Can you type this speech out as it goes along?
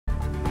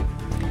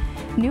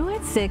New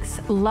at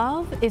 6,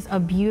 love is a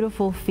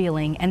beautiful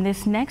feeling, and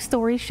this next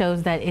story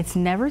shows that it's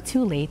never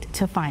too late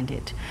to find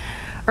it.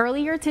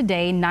 Earlier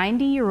today,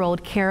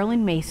 90-year-old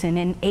Carolyn Mason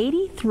and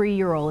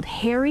 83-year-old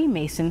Harry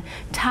Mason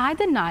tied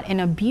the knot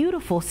in a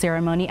beautiful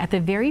ceremony at the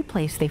very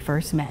place they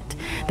first met,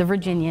 the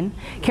Virginian.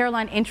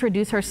 Caroline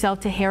introduced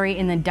herself to Harry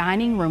in the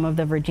dining room of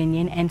the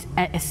Virginian and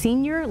at a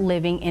senior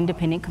living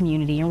independent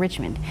community in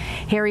Richmond.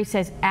 Harry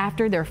says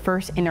after their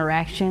first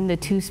interaction, the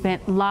two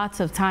spent lots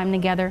of time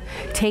together,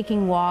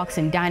 taking walks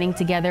and dining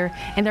together,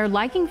 and their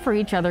liking for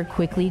each other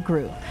quickly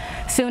grew.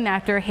 Soon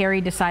after, Harry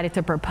decided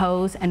to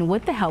propose, and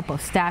with the help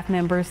of staff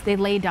members, they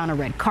laid down a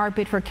red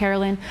carpet for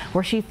Carolyn,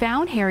 where she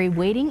found Harry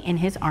waiting in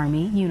his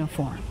Army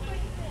uniform.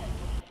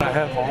 I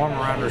had my arm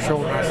around her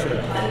shoulder and I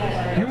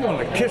said, "You want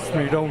to kiss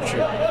me, don't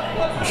you?"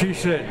 She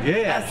said,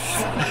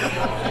 "Yes."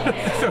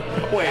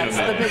 Wait a minute. That's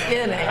the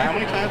beginning. How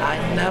many times?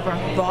 I never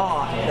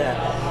thought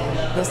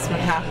that this would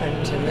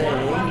happen to me.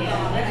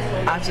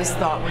 I just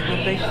thought we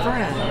would be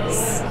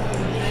friends.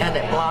 And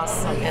it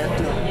blossomed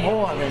into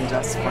more than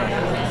just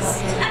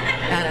friends.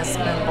 And it's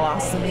been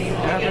blossoming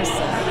ever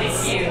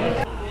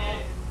since.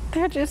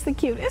 They're just the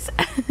cutest.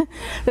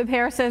 The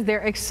pair says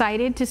they're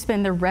excited to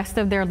spend the rest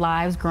of their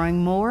lives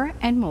growing more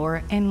and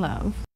more in love.